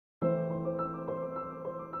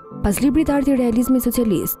Pas librit Arti i realizmit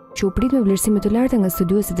socialist, që u prit me vlerësime të larta nga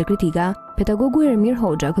studiuesit dhe kritika, pedagogu Ermir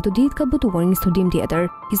Hoxha këtë ditë ka botuar një studim tjetër,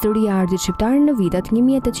 Historia e artit shqiptar në vitet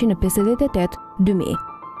 1858-2000.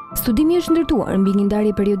 Studimi është ndërtuar mbi një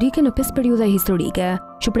ndarje periodike në 5 periudha historike,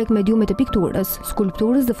 që prek mediumet e pikturës,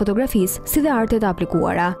 skulpturës dhe fotografisë, si dhe artet e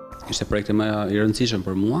aplikuara. Ishte projekti më i rëndësishëm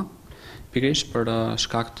për mua, pikërisht për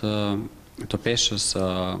shkak të peshës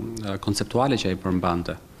konceptuale që ai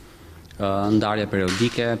përmbante. Ndarja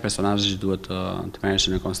periodike, personazhet që duhet të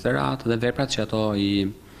merreshin në konsiderat dhe veprat që ato i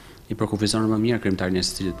përkufizon më mirë krijimtarin e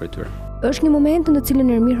stilit për tyre. Është një moment në të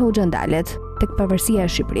cilën Ermir Hoxha ndalet tek pavarësia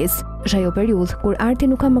e Shqipërisë. Është ajo periudhë kur arti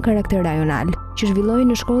nuk ka më karakter rajonal, që zhvilloi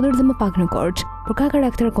në Shkodër dhe më pak në Korçë, por ka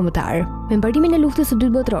karakter kombëtar. Me mbarimin e luftës së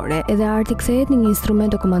dytë botërore, edhe arti kthehet në një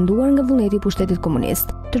instrument të komanduar nga vullneti i pushtetit komunist.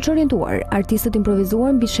 Të çorientuar, artistët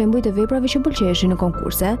improvisuan mbi shembujt e veprave që pëlqeshin në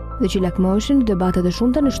konkurse dhe që lakmoheshin në debatet e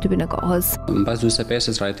shumta në shtypin e kohës. Mbas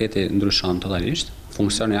 45-s realiteti ndryshon totalisht,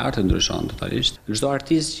 funksioni i artit ndryshon totalisht. Çdo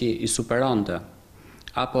artist që i superonte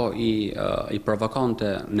apo i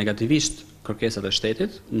provokonte negativisht kërkesat e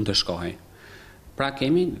shtetit, ndëshkohej. Pra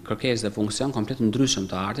kemi kërkesë dhe funksion komplet ndryshëm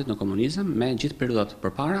të artit në komunizëm me gjithë periudhat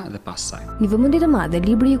përpara dhe pas saj. Një vëmendje të madhe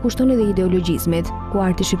libri i kushton edhe ideologjizmit, ku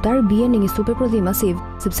arti shqiptar bie në një superprodhim masiv,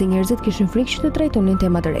 sepse njerëzit kishin frikë që të trajtonin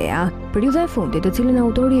tema të reja. Periudha e fundit, të cilën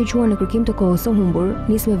autori e quan në kërkim të kohës së humbur,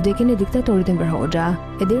 nis me vdekjen e diktatorit Ermir Hoxha,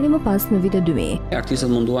 e deri më pas në vitet 2000.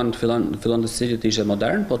 Artistët munduan të fillon të secili të ishte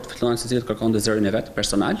modern, po të fillon secili të kërkonte zërin e vet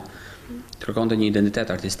personal, të kërkonte një identitet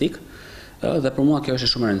artistik. Dhe për mua kjo është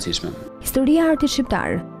shumë e rëndësishme. Historia e artit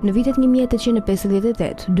shqiptar në vitet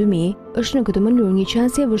 1858-2000 është në këtë mënyrë një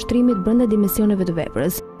qasje e vështrimit brenda dimensioneve të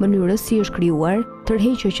veprës, mënyrës si është krijuar,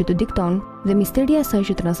 tërheqja që të dikton dhe misteria e saj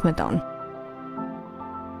që transmeton.